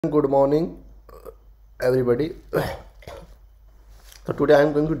Good morning, everybody. So today I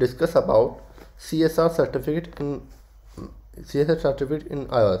am going to discuss about CSR certificate in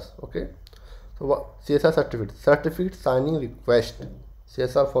iOS. Okay. So what CSR certificate signing request,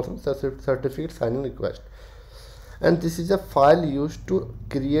 CSR for certificate signing request, and this is a file used to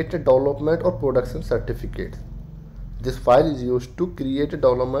create a development or production certificate. This file is used to create a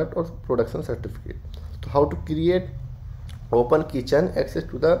development or production certificate. So how to create? Open Keychain access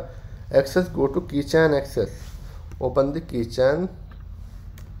to the access. Go to Keychain access. Open the Keychain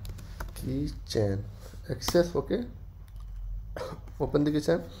access. Okay. Open the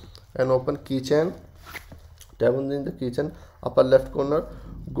Keychain and open Keychain. Tab on the Keychain upper left corner.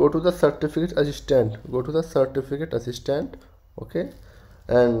 Go to the certificate assistant. Okay,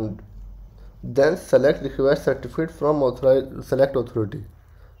 and then select require certificate from select authority.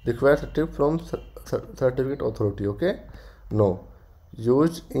 Require certificate from certificate authority. Okay. No,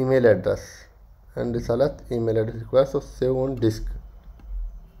 use email address and select email address required. So save on disk.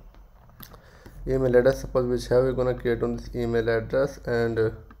 Email address, suppose which have we're gonna create on this email address,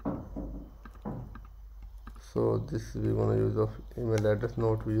 and so this we're gonna use of email address,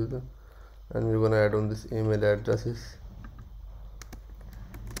 not we use, and we're gonna add on this email address is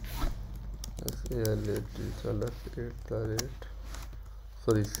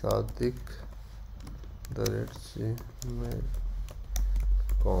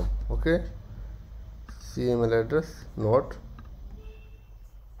Sadik@gmail.com. Okay, see email address, not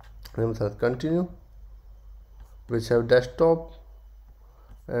continue, which have desktop,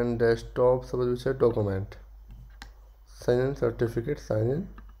 and desktop suppose which have document, sign in certificate.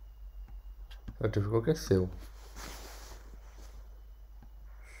 Okay, save,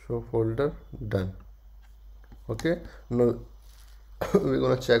 show folder, done. Okay, now we're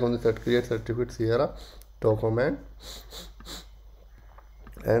gonna check on the create certificate CSR document,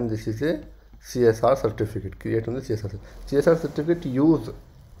 and this is a CSR certificate. Create on the CSR certificate use.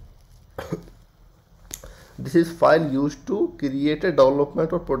 This is file used to create a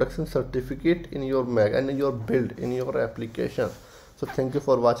development or production certificate in your Mac and in your build in your application. So thank you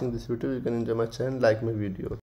for watching this video. You can enjoy my channel, like my video.